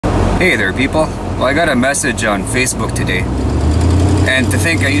Hey there, people. Well, I got a message on Facebook today. And to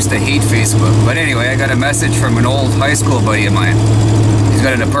think I used to hate Facebook. But anyway, I got a message from an old high school buddy of mine. He's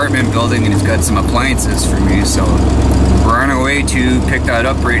got an apartment building and he's got some appliances for me. So we're on our way to pick that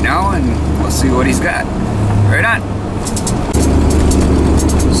up right now and we'll see what he's got. Right on.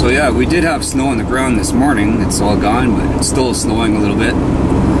 So yeah, we did have snow on the ground this morning. It's all gone, but it's still snowing a little bit.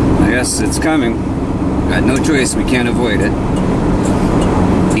 I guess it's coming. Got no choice, we can't avoid it.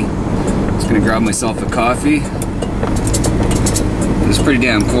 Just gonna grab myself a coffee. It's pretty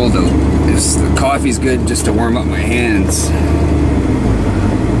damn cold out. The coffee's good just to warm up my hands.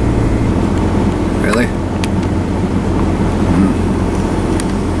 Really?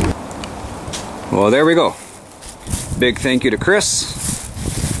 Well, there we go. Big thank you to Chris.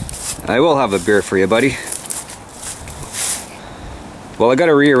 I will have a beer for you, buddy. Well, I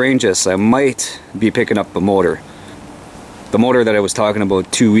gotta rearrange this. I might be picking up a motor. The motor that I was talking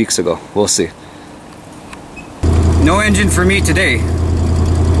about 2 weeks ago. We'll see. No engine for me today.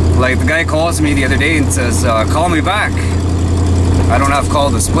 Like, the guy calls me the other day and says, call me back. I don't have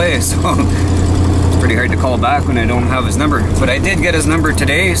call display, so it's pretty hard to call back when I don't have his number. But I did get his number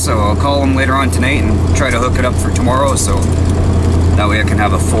today, so I'll call him later on tonight and try to hook it up for tomorrow, so that way I can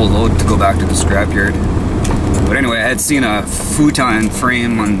have a full load to go back to the scrapyard. But anyway, I had seen a futon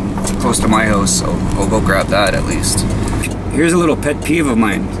frame close to my house, so I'll go grab that at least. Here's a little pet peeve of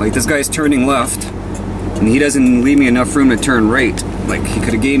mine. Like, this guy's turning left, and he doesn't leave me enough room to turn right. Like, he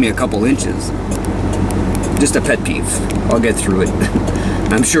could have gave me a couple inches. Just a pet peeve. I'll get through it.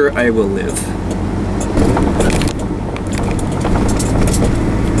 I'm sure I will live.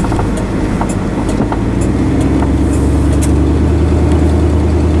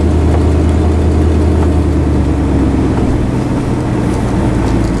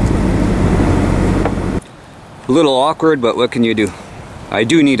 A little awkward, but what can you do? I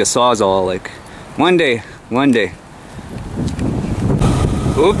do need a sawzall, like, one day.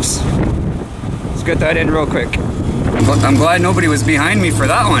 Oops. Let's get that in real quick. I'm glad nobody was behind me for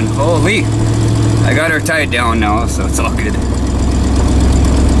that one. Holy. I got her tied down now, so it's all good.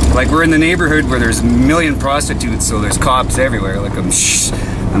 Like, we're in the neighborhood where there's a million prostitutes, so there's cops everywhere. Like,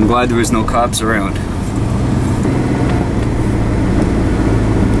 I'm glad there was no cops around.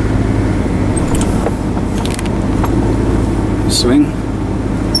 Swing.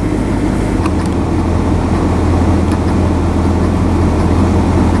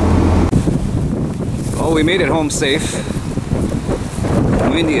 Oh, we made it home safe.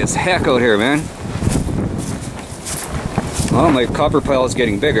 Windy as heck out here, man. Well, my copper pile is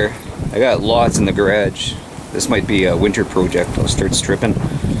getting bigger. I got lots in the garage. This might be a winter project. I'll start stripping.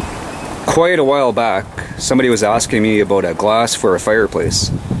 Quite a while back, somebody was asking me about a glass for a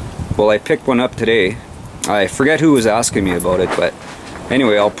fireplace. Well, I picked one up today. I forget who was asking me about it, but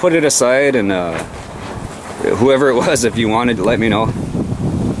anyway, I'll put it aside, and whoever it was, if you wanted to let me know,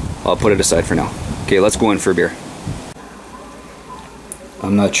 I'll put it aside for now. Okay, let's go in for a beer.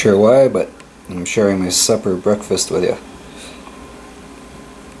 I'm not sure why, but I'm sharing my supper breakfast with you.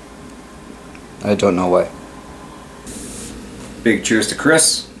 I don't know why. Big cheers to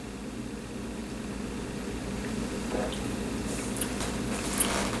Chris.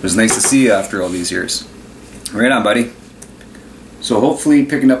 It was nice to see you after all these years. Right on, buddy. So hopefully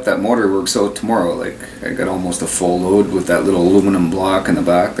picking up that motor works out tomorrow. Like, I got almost a full load with that little aluminum block in the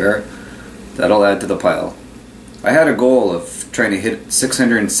back there. That'll add to the pile. I had a goal of trying to hit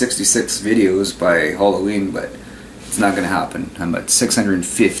 666 videos by Halloween, but it's not going to happen. I'm at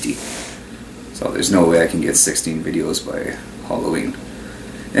 650. So there's no way I can get 16 videos by Halloween.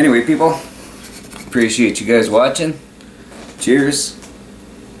 Anyway, people, appreciate you guys watching. Cheers.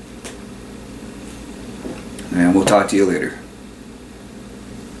 And we'll talk to you later.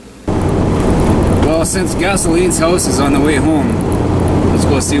 Well, since Gasoline's house is on the way home, let's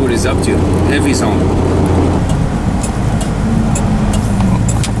go see what he's up to, if he's home.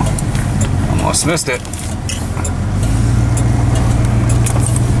 Almost missed it.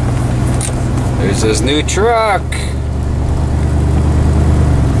 There's his new truck.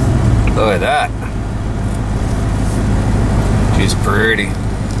 Look at that. She's pretty.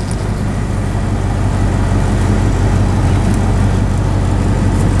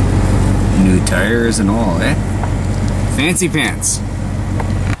 New tires and all, eh? Fancy pants.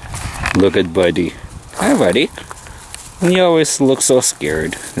 Look at Buddy. Hi, Buddy. You always look so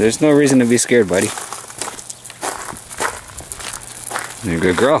scared. There's no reason to be scared, buddy. You're a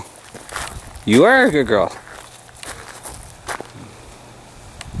good girl. You are a good girl.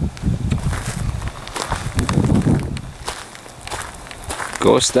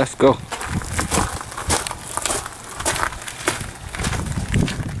 Go, Steph, go.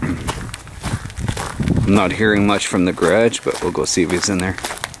 I'm not hearing much from the garage, but we'll go see if he's in there.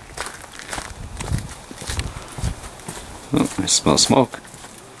 Oh, I smell smoke.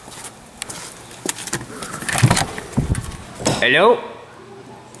 Hello?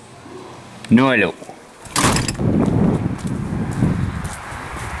 No hello.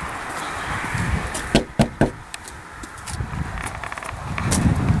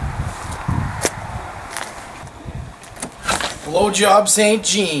 Blowjob St.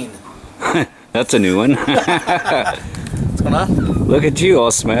 Jean. That's a new one. What's going on? Look at you,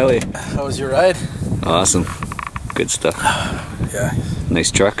 all smiley. How was your ride? Awesome. Good stuff. Yeah.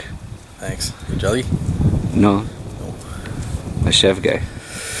 Nice truck. Thanks. You jelly? No. A chef guy.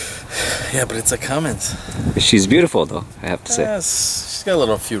 Yeah, but it's a Cummins. She's beautiful though, I have to say. Yes, she's got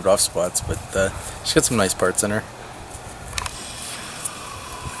a few rough spots, but she's got some nice parts in her.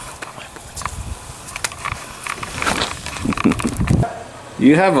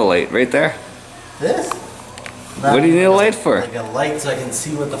 You have a light right there. This? What do you need a light for? Like a light so I can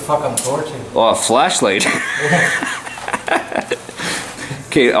see what the fuck I'm torching. Oh, a flashlight.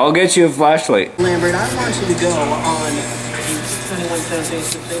 Okay, I'll get you a flashlight. Lambert, I want you to go on 21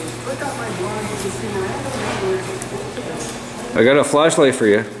 Foundation thing. Look up my blog and see I got a flashlight for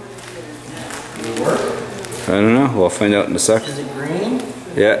you. Does it work? I don't know. We'll find out in a sec. Is it green?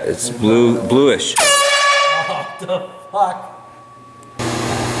 Yeah, it's bluish. What the fuck?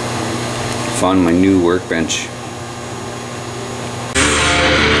 Found my new workbench.